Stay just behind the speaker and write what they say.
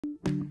Yay,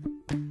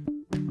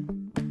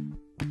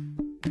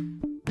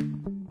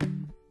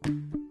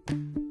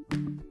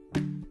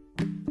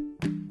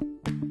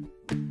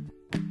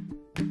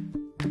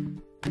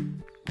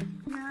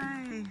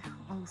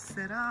 all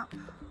set up.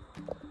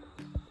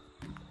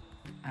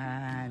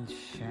 And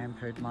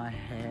shampooed my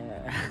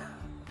hair.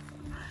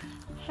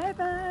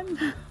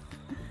 Heaven!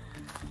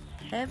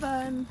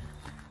 Heaven!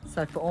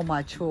 So for all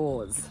my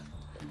chores,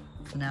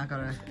 now I've got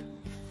to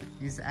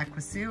use the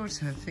Aqua Seal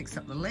to fix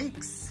up the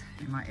leaks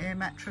in my air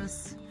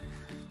mattress.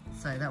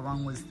 So that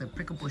one was the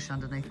prickle bush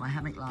underneath my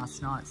hammock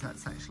last night, so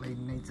that's actually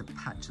needs a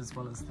patch as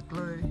well as the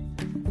glue.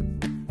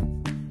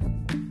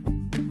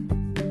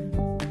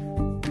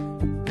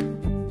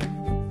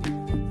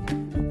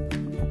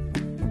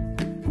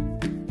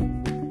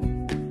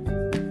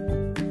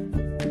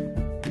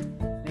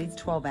 Needs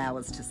 12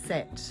 hours to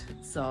set,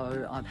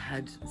 so I've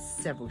had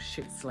several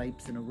shit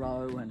sleeps in a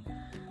row, and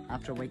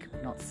after a week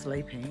of not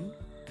sleeping,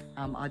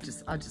 I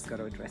just got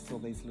to address all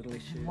these little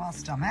issues.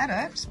 Whilst I'm at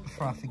it,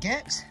 before I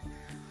forget,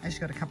 I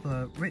actually got a couple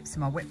of rips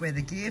in my wet weather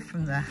gear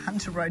from the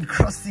Hunter Road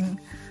crossing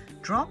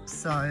drop,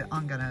 so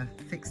I'm going to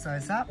fix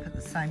those up at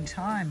the same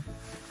time.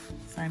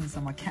 Same as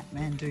on my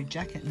Kathmandu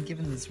jacket, and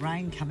given there's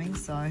rain coming,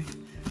 so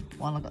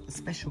while I've got the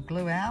special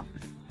glue out,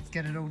 let's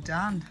get it all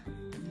done.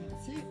 And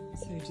that's it,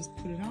 so just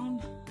put it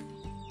on,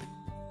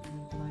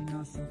 lay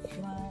nice and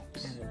flat,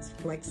 and it's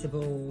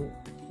flexible,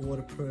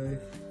 waterproof,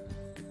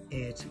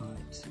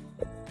 airtight.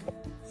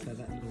 So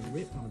that little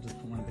rip, I'll just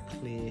put one of the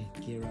clear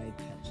gear aid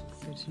patches.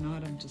 So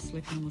tonight I'm just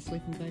sleeping on my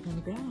sleeping bag on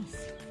the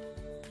grass.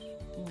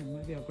 Oh,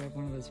 maybe I'll grab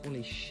one of those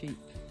woolly sheep,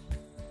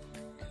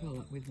 curl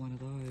up with one of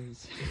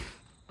those.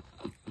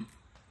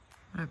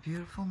 What a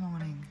beautiful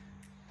morning.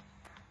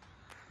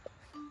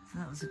 So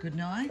that was a good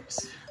night.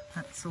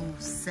 That's all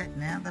set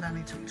now. That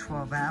only took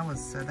 12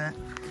 hours, so that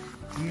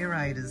gear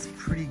aid is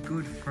pretty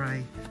good for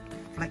a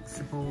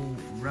flexible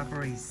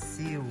rubbery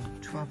seal.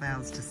 12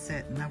 hours to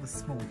set, and that was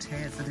small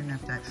tears. I didn't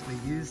have to actually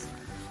use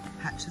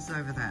patches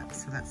over that.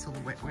 So that's all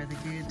the wet weather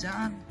gear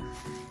done.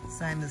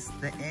 Same as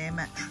the air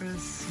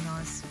mattress,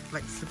 nice,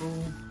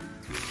 flexible,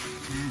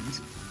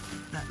 and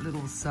that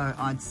little, so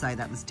I'd say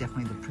that was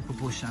definitely the prickle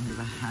bush under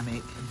the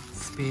hammock,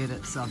 spared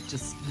it. So I've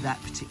just,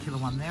 that particular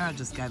one there, I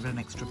just gave it an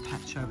extra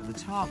patch over the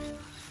top.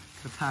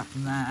 But apart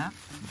from that,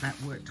 that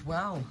worked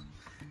well.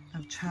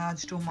 I've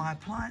charged all my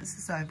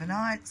appliances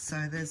overnight,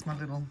 so there's my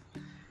little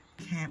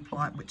camp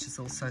light, which is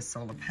also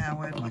solar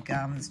powered. My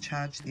Garmin's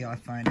charged, the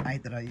iPhone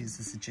 8 that I use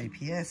as a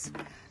GPS,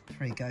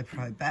 3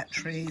 GoPro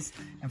batteries,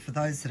 and for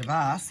those that have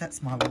asked,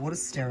 that's my water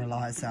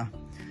sterilizer.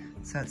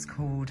 So it's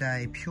called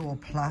a Pure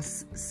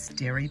Plus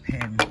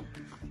SteriPen.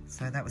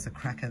 So that was a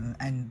cracker,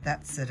 and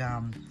that's at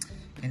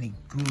any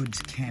good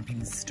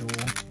camping store,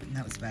 and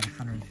that was about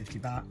 150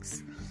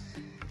 bucks.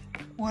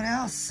 What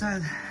else?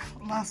 So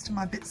last of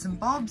my bits and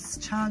bobs,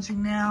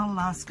 charging now,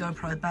 last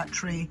GoPro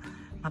battery,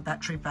 my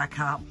battery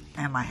backup,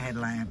 and my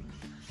headlamp.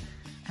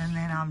 And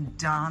then I'm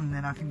done.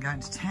 Then I can go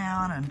into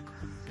town and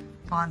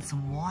find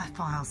some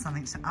Wi-Fi or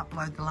something to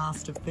upload the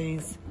last of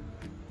these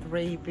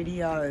 3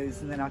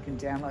 videos, and then I can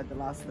download the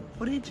last of the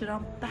footage, and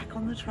I'm back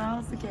on the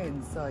trails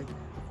again. So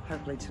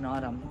hopefully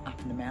tonight I'm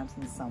up in the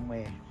mountains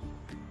somewhere.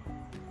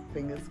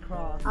 Fingers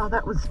crossed. Oh,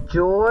 that was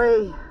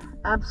joy,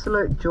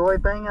 absolute joy,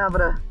 being able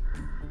to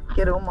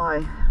get all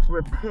my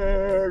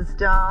repairs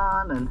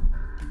done and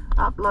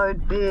upload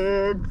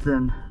vids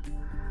and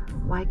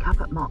wake up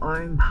at my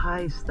own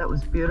pace. That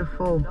was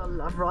beautiful. I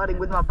love riding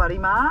with my buddy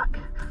Mark,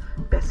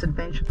 best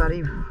adventure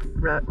buddy,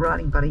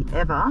 riding buddy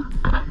ever.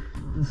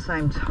 And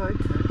same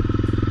token,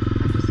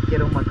 I just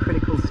get all my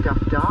critical stuff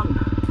done.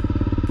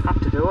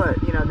 Have to do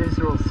it. You know, these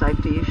are all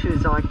safety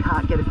issues. I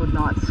can't get a good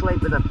night's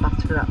sleep with a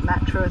busted up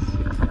mattress,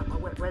 fixing up my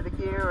wet weather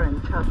gear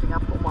and charging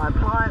up all my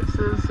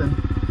appliances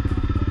and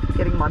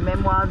getting my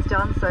memoirs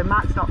done. So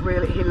Mark's not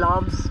really, he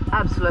loves,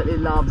 absolutely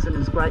loves, and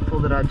is grateful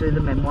that I do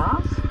the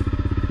memoirs.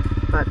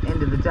 But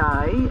end of the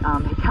day,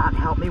 he can't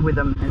help me with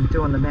them, and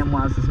doing the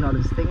memoirs is not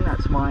his thing.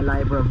 That's my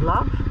labour of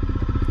love.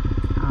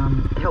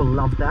 He'll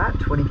love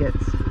that when he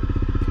gets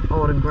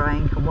old and grey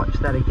and can watch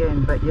that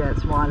again. But yeah,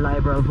 it's my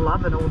labour of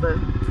love and all the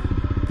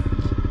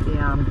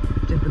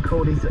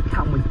difficulties that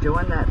come with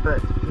doing that.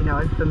 But you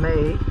know, for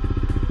me,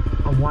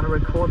 I want to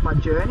record my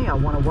journey. I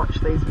want to watch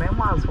these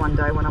memoirs one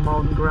day when I'm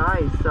old and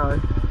grey. So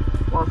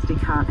whilst he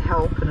can't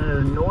help and it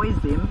annoys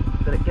him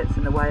that it gets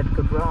in the way of a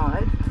good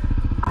ride,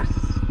 I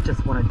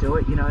just want to do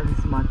it. You know, this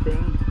is my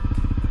thing.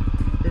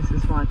 This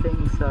is my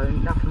thing. So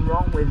nothing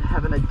wrong with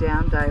having a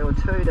down day or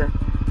two to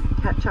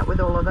catch up with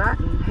all of that.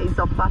 And he's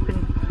off up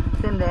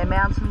in their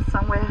mountains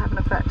somewhere having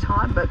a fat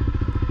time, but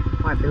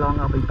won't be long,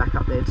 I'll be back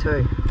up there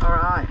too. All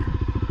right,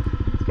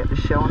 let's get the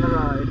show on the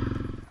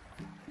road.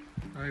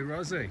 Hey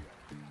Rosie,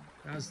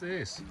 how's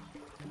this?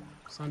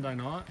 Sunday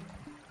night,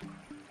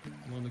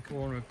 I'm on the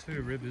corner of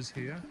 2 rivers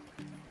here.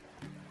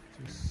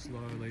 Just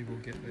slowly we'll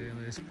get there.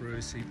 There's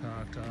Brucey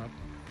parked up.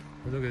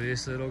 But look at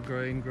this little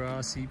green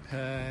grassy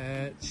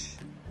patch.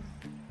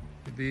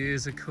 The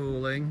beers are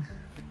cooling.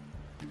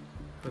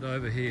 But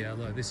over here,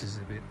 although this is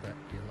a bit that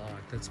you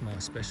like, that's my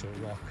special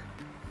rock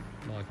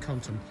like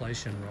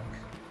contemplation rock.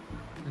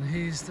 And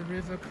here's the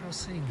river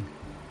crossing.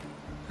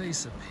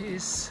 Piece of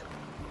piss.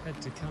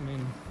 Had to come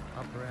in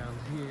up around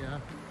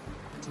here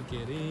to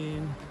get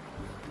in.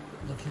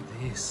 Look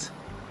at this.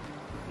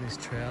 There's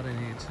trout in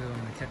here too. I'm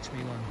gonna catch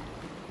me one.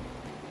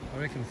 I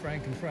reckon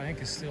Frank and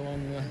Frank is still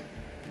on the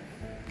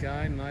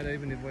game, mate,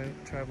 even if we're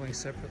travelling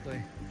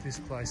separately. This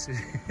place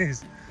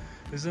is...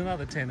 There's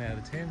another 10 out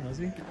of 10,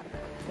 Aussie.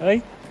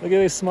 Hey, look at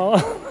this smile.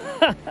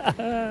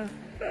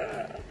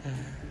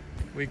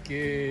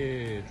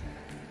 Wicked.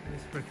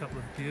 There's for a couple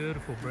of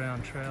beautiful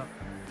brown trout.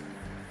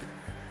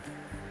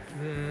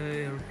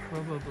 They're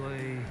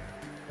probably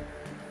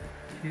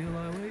a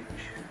kilo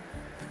each.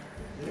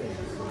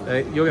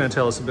 Hey, you're going to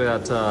tell us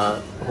about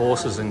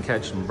horses and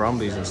catching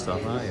brumbies and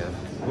stuff, aren't you?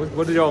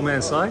 What did your old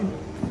man say?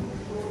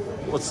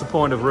 What's the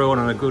point of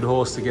ruining a good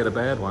horse to get a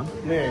bad one?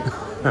 Yeah,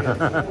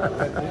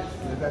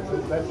 that's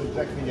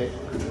exactly it.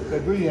 So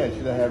we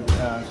actually have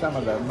some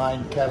of the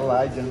main cattle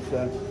agents.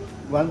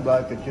 One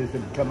bloke that used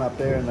to come up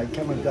there and they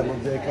come and double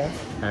decker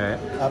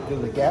up to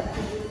the gap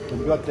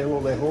and got all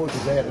their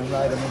horses out and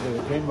rode them into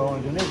the tin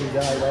mines, and every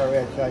day they were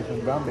out chasing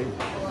brumbies,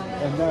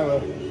 and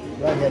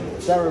they had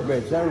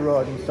thoroughbreds. They were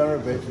riding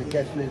thoroughbreds to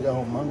catch these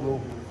old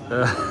mongrel.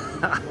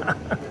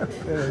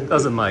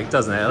 Doesn't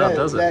add up,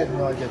 does it? Dad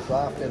and I just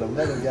laughed at them.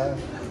 Let them go.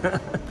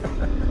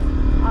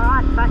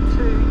 Alright, back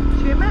to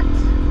Tumut.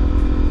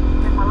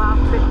 Then my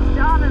last bit's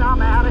done and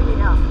I'm out of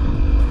here.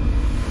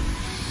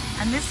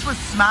 And this was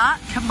smart,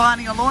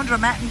 combining a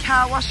laundromat and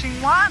car washing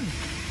one.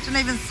 Didn't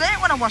even see it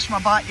when I washed my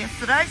bike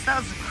yesterday, so that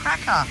was a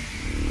cracker.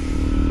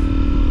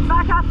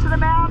 Back up to the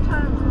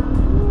mountains.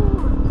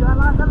 Ooh, don't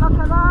like the look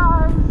of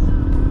those.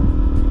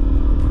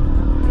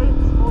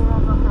 Heaps more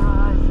on the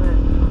horizon.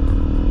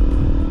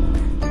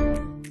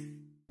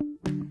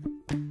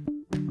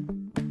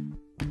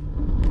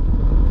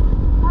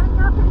 Heading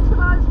up into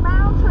those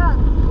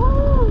mountains.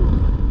 Woo!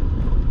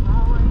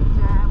 Rolling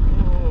down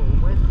wall,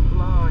 West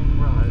Blowering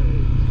Road.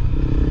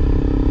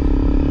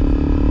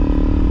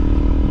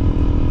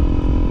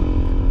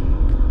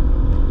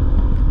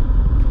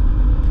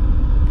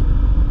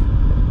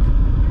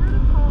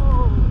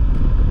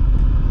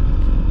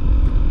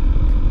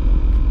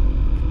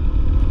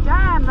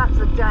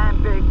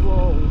 Damn big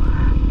wall.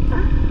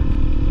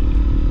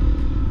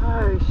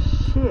 Oh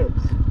shit.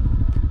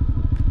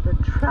 The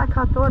track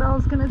I thought I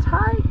was going to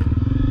take.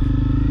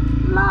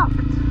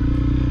 Locked.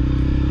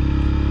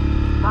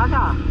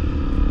 Bugger.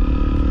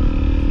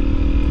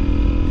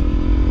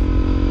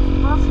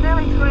 Well, it's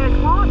nearly 3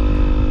 o'clock.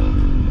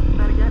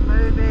 Better get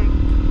moving.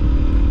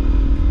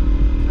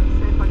 Let's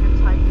see if I can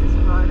take this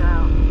road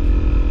out.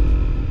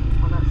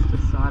 Well, that's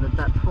decided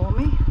that for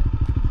me.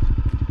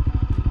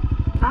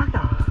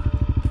 Bugger.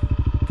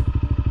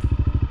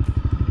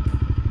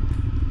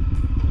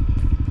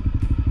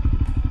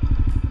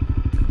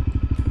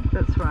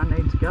 That's where I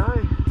need to go.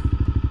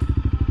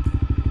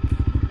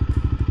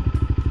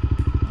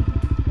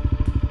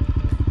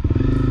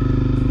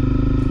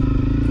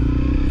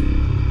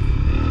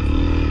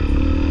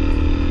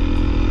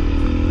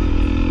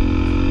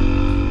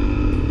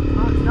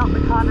 Well, it's not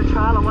the kind of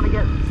trail I want to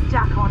get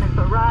stuck on if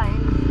it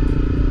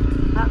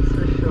rains, that's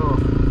for sure.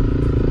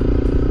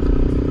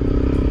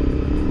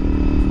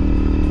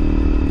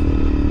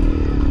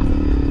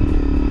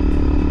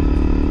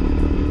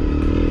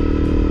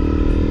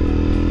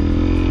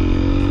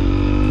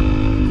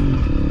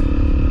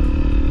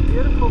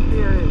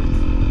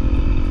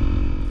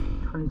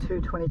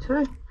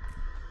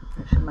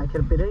 That should make it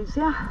a bit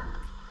easier.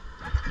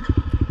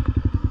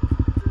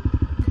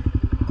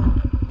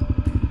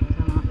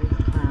 Don't like these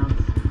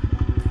clouds.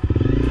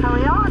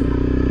 Carry on.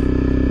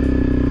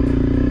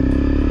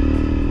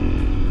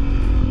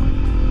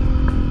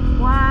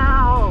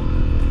 Wow.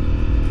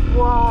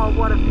 Whoa,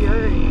 what a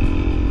view.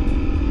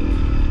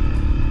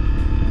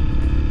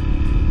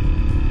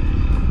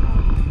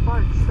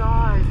 Both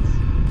sides.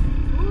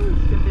 Ooh,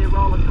 it's going to be a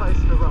roller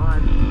coaster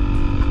ride.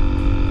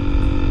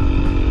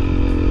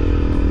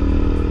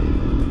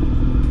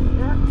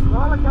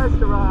 Roller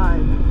coaster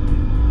ride.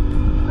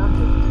 I'll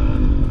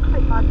just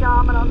clip my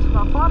garment onto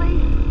my body,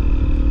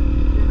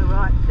 do the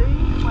right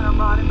thing when I'm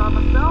riding by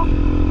myself.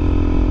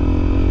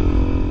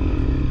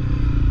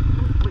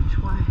 Which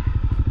way?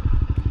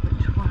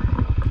 Which way?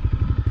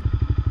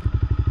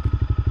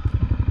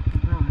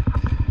 Right.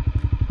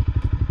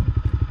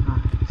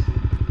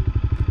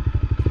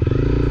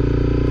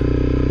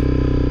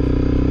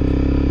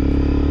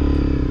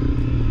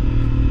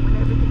 When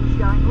everything's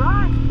going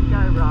right,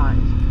 go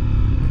right.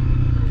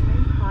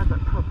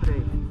 Private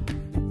property.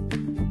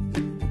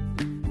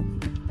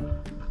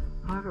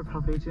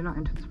 Do not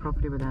enter this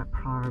property without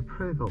prior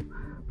approval.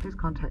 Please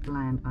contact the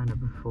landowner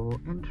before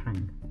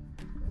entering.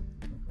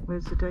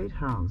 Where's the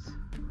details?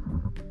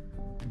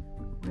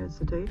 Where's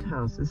the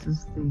details? This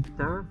is the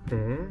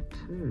thoroughfare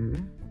to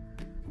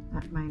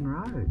that main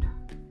road.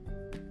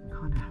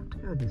 Kind of have to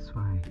go this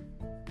way.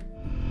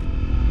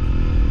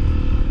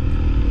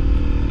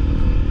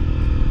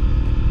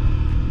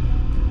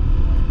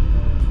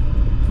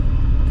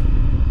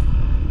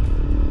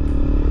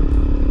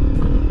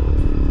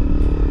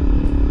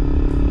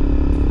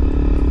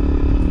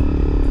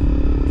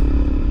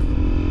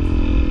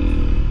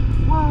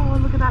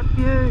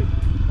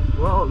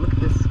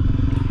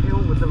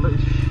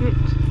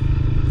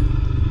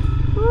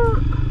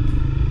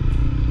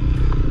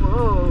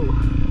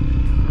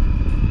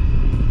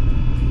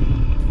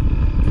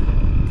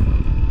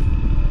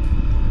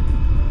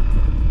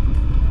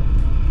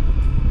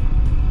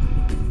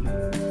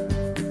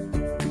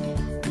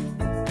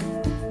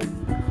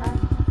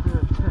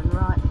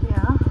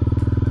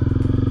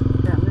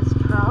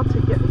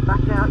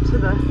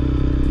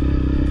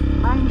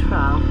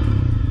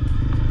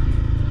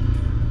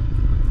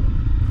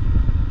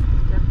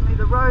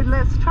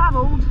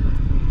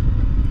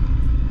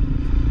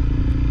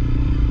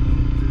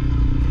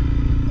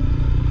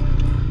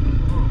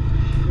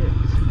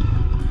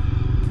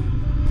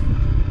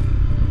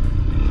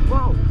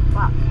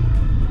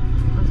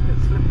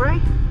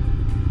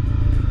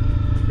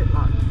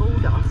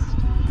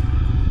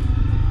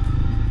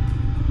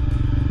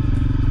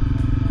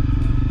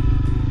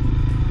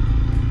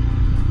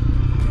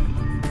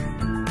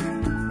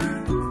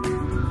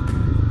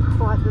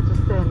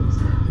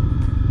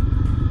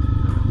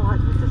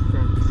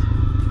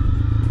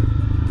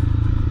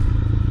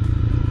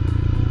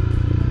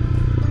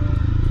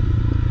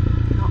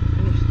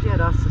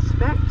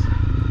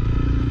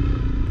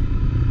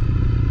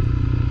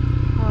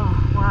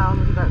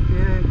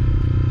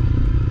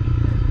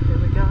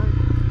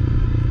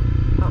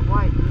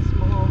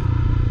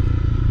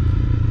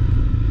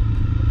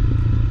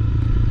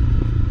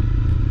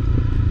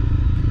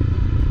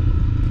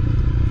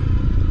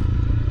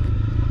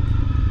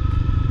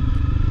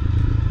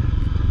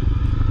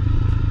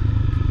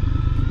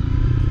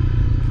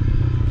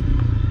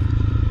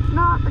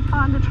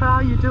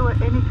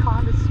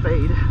 kind of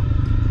speed,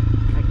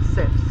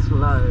 except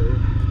slow.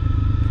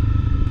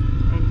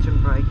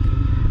 Engine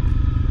braking.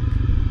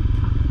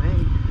 Fuck me.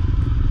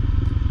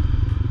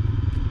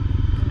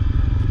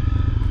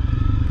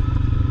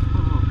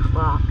 Oh,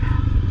 Clark.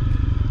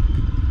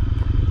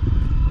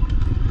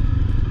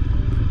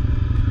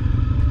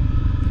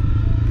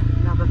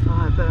 Another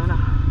fire burner.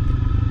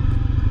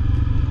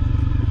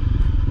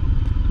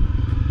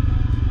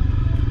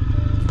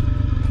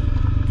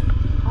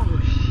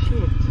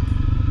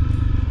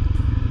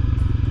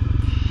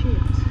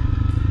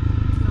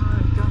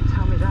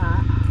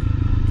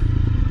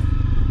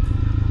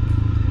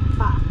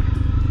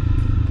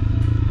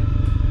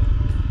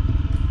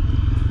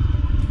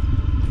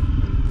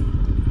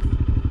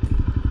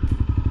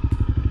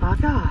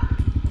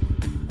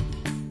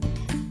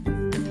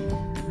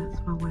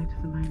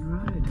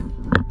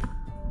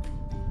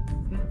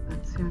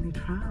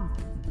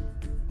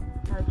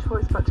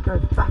 But to go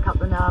back up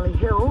the gnarly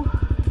hill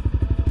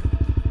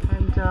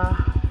and try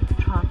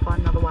and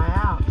find another way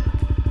out.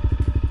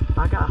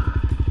 Bugger.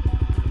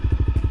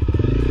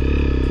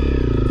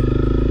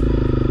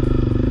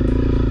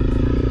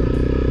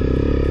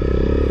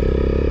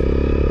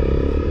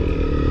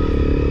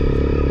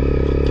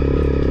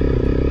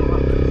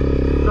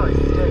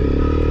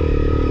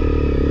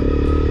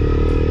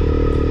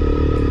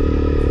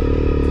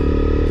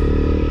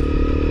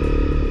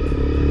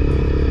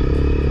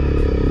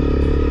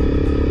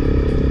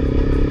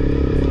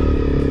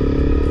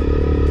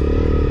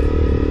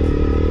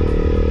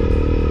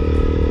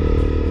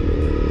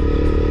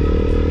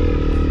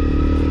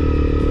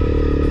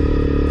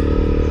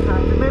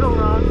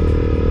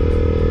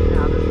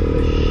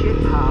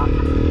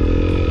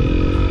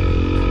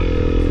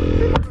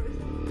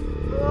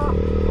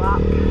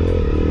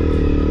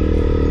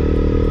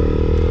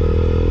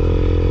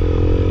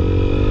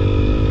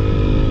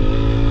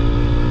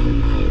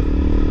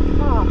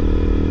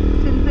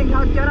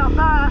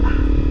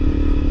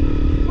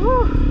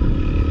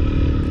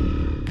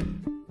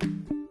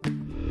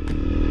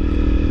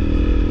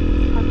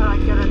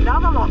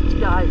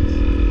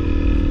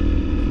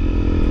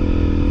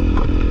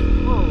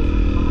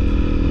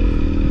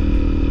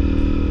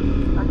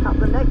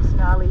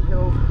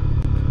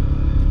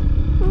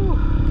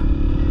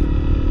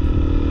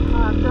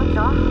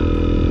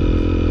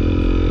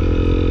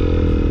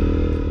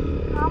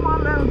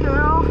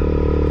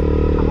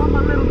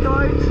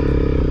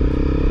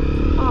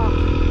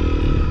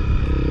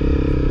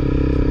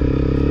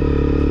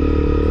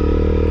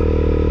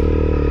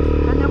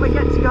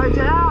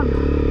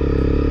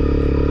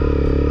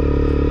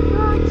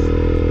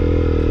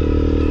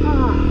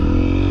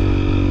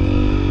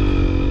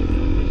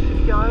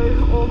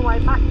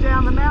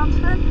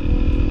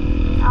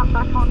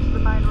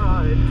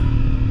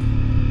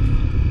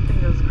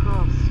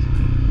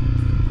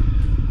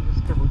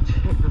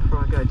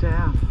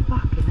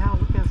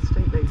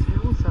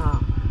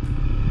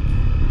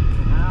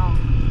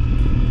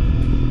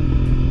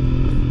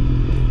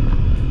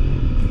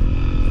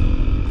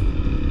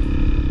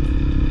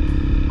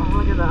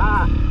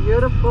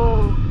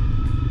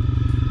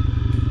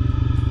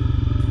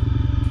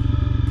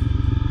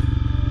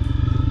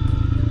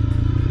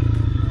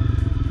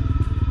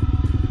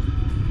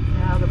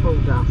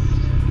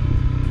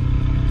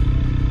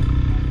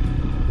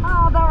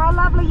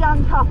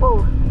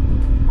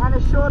 And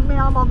assured me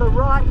I'm on the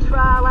right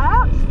trail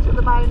out to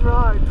the main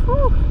road.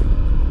 Whew.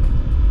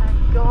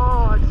 Thank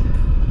God.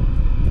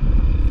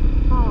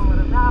 Oh, what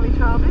a gnarly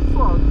trail this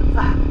was.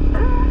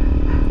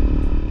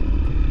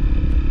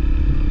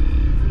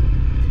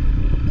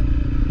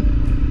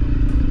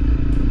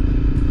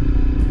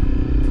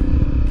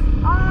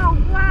 Oh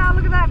wow,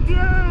 look at that view.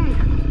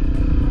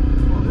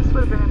 Well, this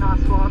would have been a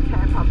nice wild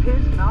camp up here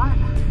tonight.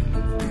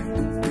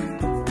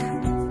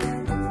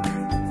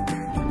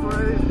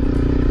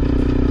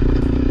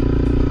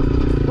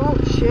 Oh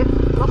shit,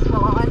 lost my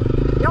line.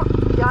 Yup,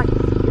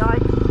 yikes,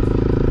 yikes,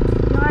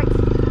 yikes.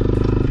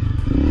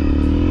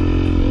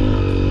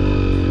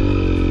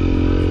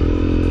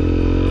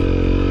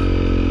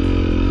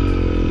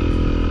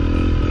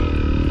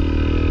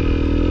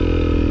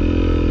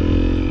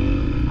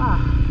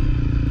 Ah.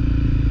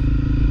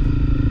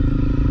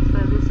 So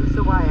this is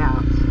the way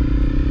out.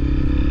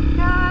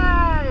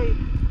 Yay!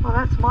 Well,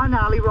 that's my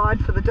gnarly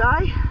ride for the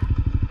day.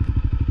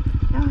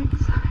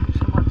 Yikes.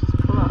 Actually, I might just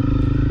pull up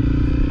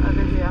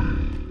over here.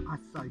 I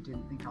so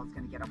didn't think I was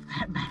going to get off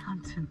that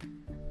mountain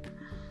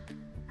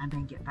and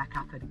then get back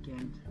up it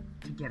again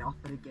to get off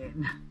it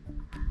again.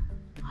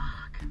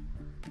 Fuck.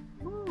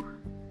 Woo.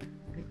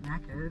 A bit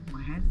knackered.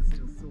 My hands are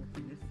still sore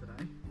from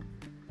yesterday.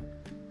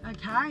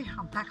 Okay,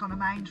 I'm back on the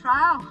main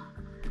trail.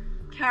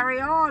 Carry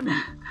on.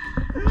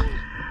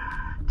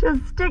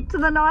 Just stick to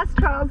the nice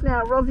trails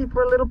now, Rosie,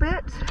 for a little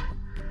bit.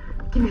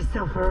 Give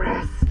yourself a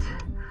rest.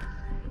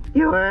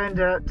 You earned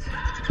it.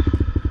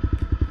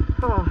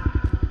 Oh.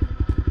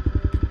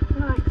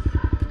 Nice.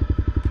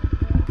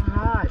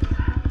 Right.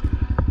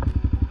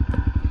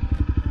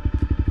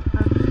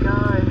 Let's go.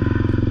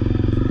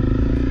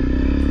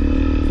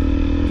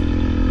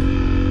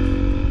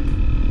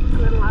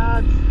 Good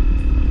lads.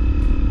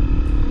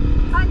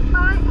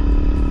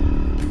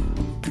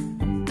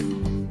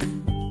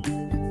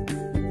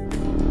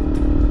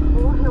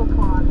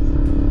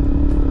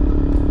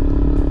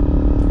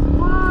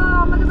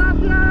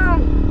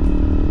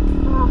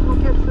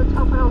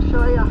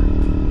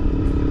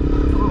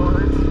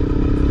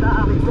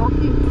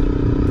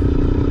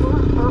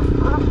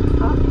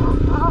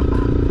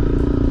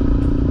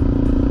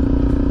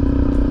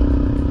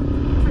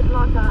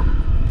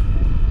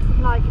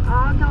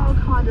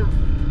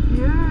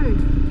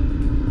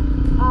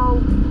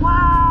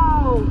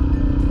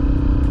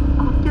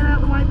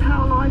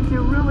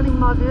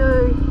 my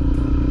view.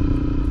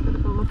 Bit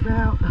of a look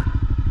out.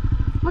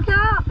 Look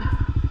out!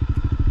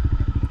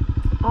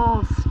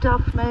 Oh,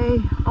 stuff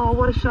me. Oh,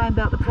 what a shame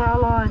about the power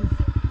lines.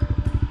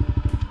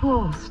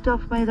 Oh,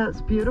 stuff me,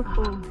 that's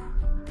beautiful.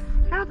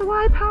 Out of the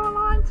way, power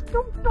lines.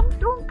 Dunk, dunk,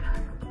 dunk.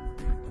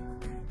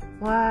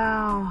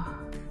 Wow.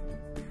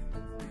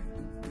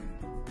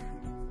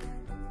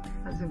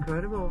 That's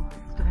incredible.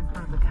 Stay in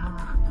front of the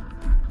car.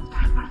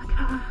 Stay in front of the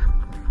car.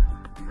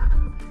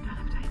 Don't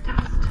have to eat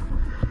dust.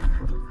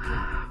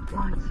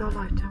 Flying solo,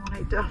 don't want to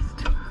eat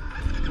dust.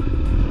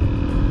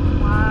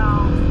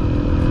 Wow.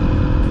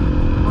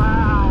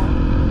 Wow.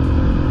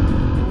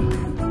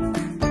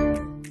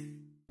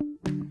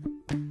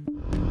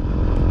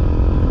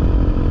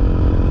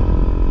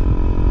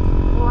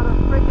 What a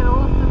freaking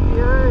awesome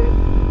view.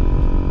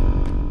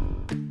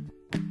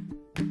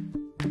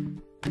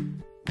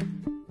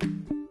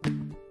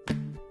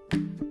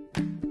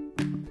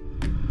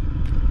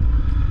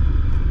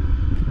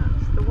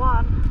 That's the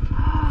one.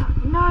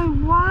 No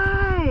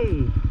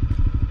way!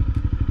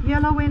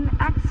 Yellowin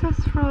access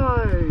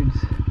road.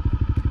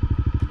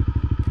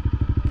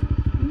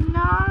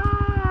 No!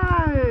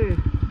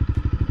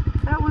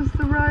 That was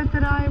the road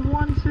that I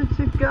wanted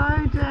to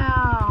go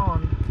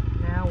down.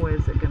 Now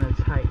where's it going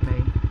to take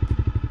me?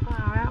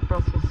 Far out,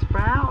 Brussels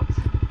sprout.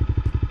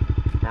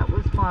 That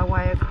was my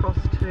way across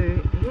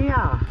to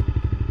here.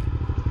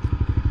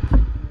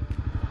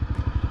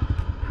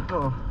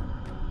 Oh.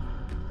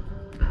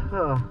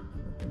 Oh.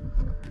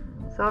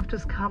 So I've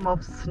just come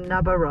off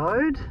Snubba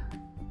Road.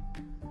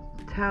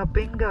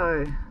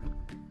 Talbingo.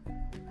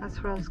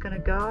 That's where I was going to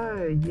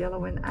go.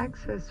 Yellowin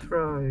access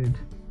road.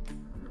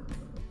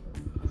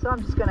 So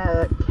I'm just going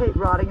to keep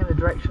riding in the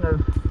direction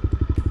of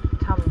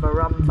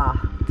Tumbarumba.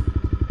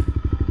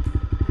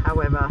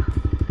 However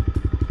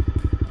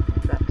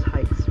that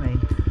takes me.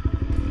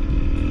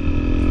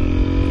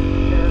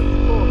 Yeah, it's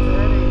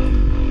 4:30.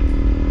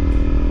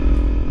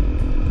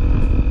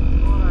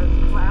 All those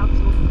clouds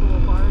look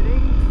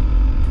foreboding.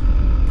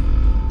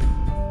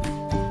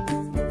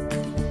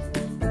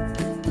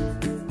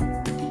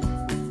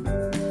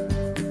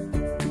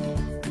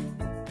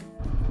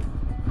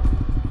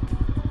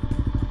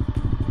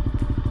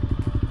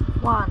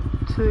 One,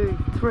 two,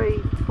 three,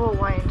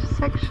 four-way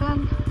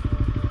intersection.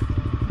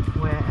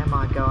 Where am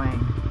I going?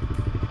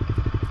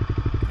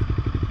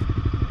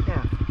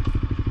 Yeah,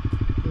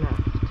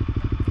 left.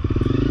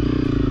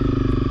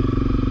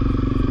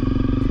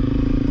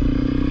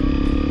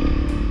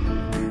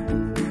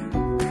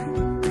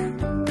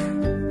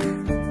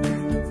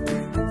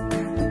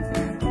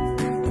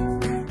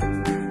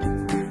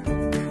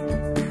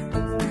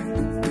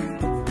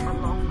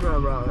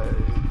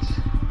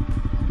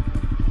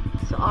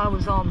 I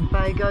was on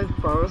Bago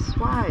Forest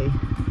Way.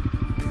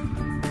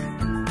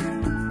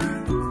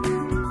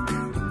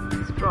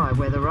 It's dry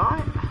weather,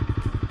 right?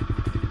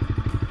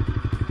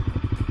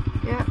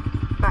 Yep,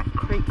 Back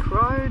Creek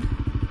Road.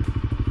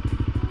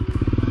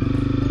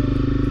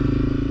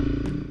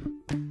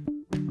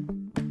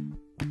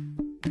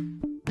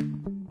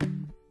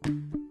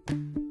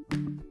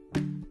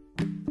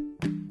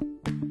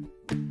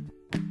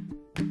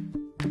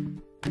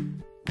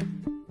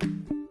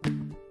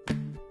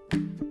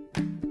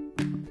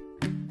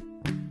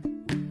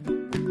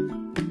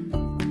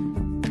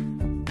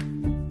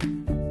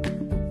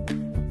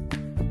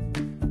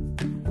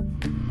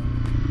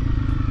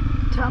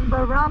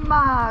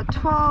 Tumbarumba,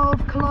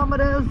 12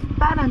 kilometres,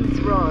 Bannon's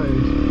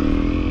Road.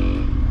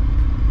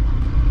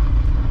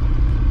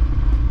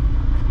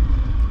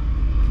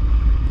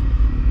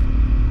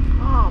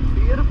 Oh,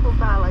 beautiful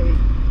valley.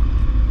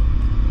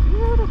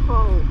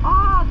 Beautiful.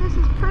 Oh, this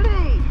is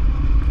pretty.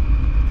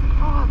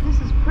 Oh, this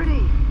is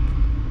pretty.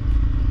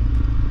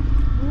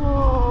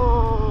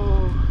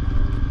 Whoa.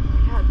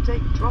 Look how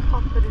deep drop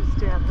off it is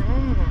down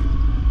there.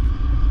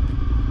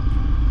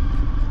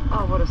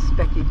 Oh, what a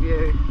specky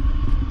view.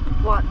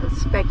 What a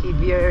specky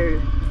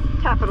view.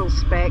 Capital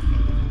spec.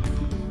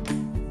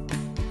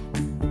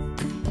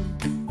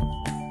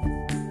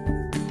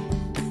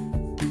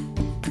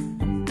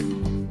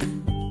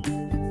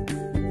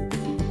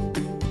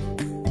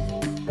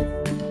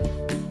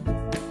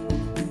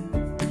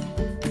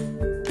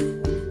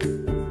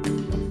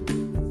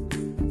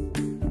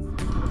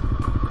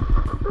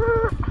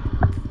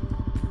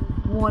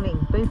 Warning,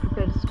 be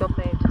prepared to stop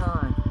any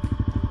time.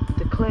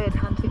 Declared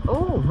hunting,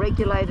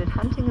 regulated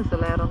hunting is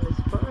allowed on this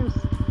forest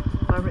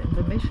by written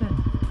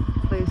permission.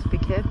 Please be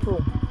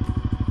careful.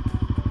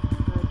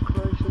 Road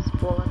closures,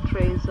 fallen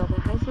trees, other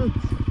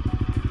hazards.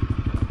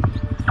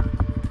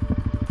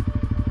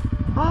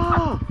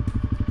 Oh!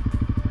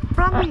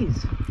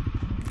 Brumbies!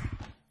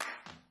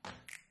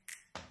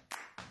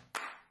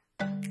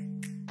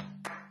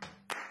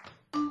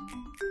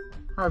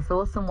 That was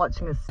awesome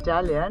watching a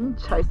stallion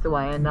chase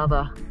away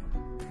another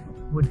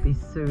would-be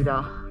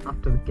suitor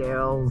after the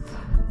girls.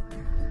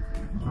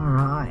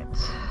 Alright.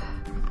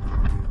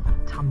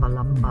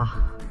 Tumbarumba.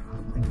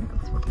 I think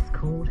that's what it's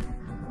called.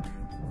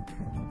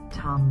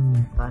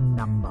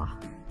 Tumbarumba.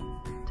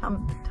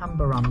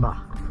 Tumbarumba.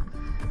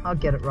 I'll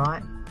get it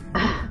right.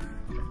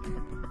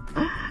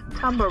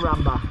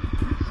 Tumbarumba.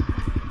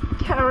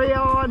 Carry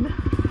on.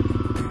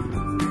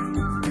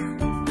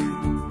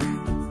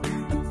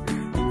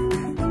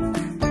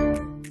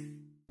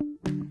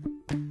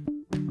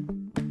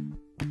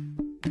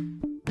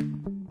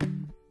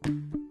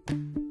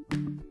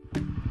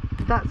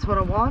 That's what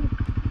I want.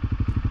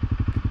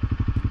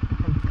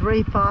 And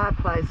 3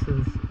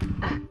 fireplaces.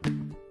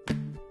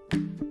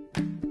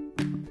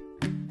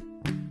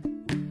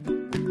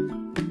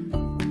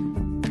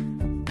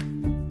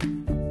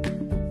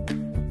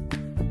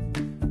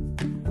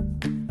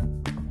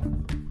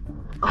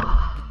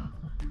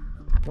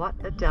 What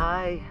a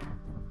day.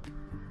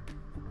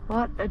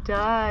 What a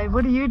day.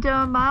 What are you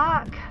doing,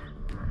 Mark?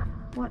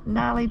 What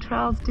gnarly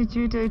trails did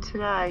you do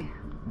today?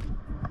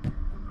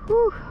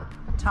 Whew.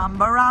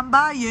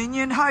 Tumbarumba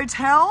Union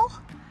Hotel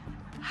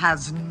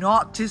has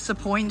not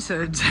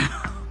disappointed.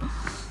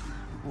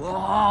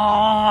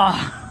 Whoa.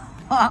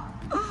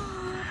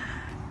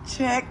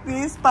 Check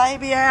this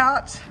baby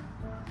out.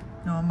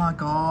 Oh my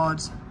God.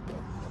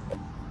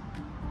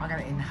 I'm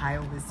gonna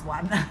inhale this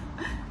one.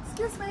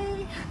 Excuse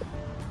me.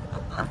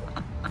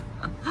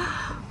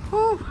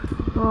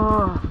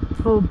 Oh,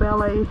 full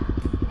belly.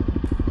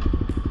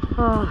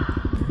 Oh,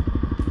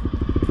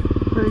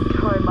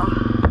 Veersma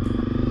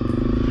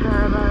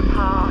Caravan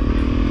Park.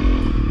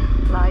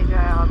 Lay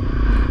down.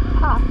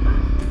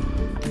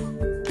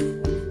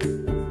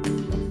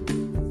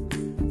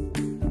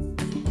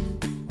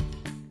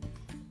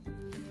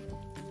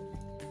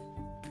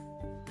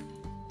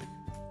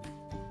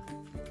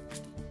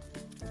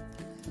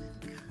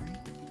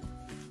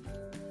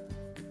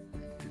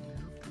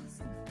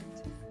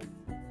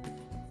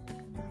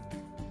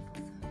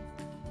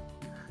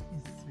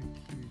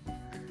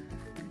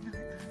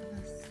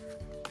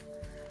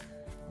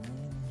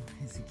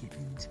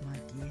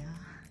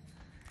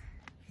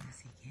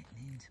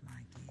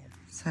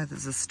 So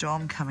there's a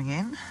storm coming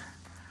in,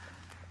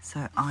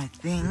 so I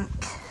think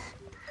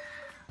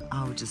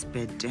I'll just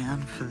bed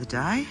down for the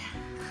day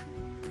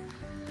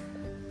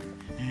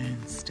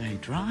and stay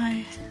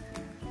dry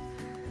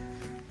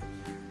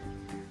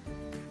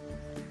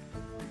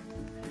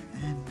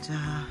and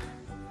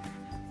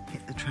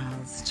hit the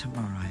trails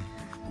tomorrow.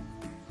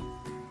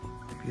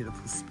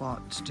 Beautiful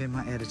spot to do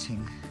my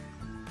editing.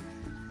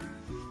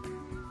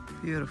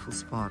 Beautiful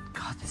spot.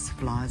 God, this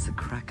fly's a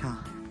cracker.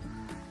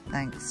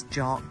 Thanks,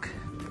 Jock.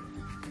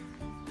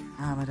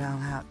 Armadale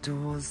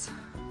Outdoors.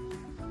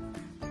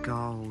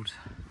 Gold.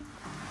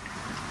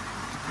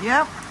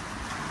 Yep.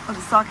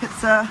 Looks like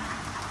it's a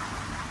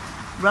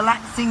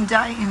relaxing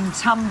day in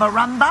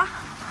Tumbarumba.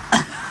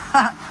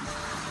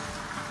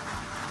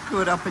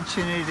 Good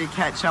opportunity to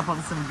catch up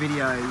on some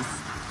videos.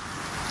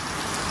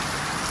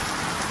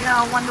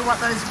 Yeah, I wonder what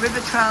those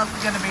river trails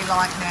are going to be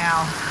like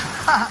now.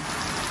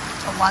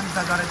 The ones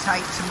I've got to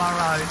take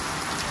tomorrow.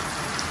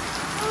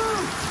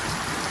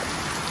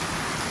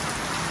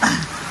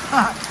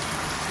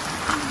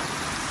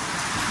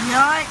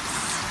 Yikes.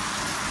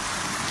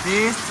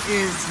 This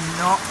is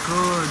not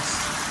good.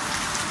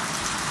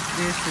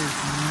 This is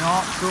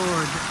not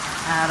good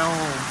at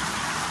all.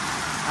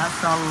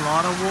 That's a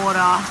lot of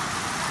water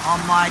on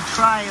my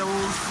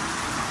trails,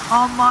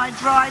 on my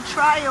dry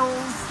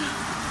trails.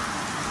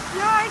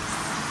 Yikes.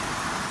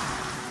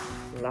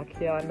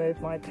 Lucky I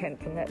moved my tent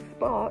from that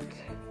spot.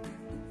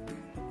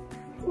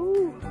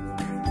 Ooh.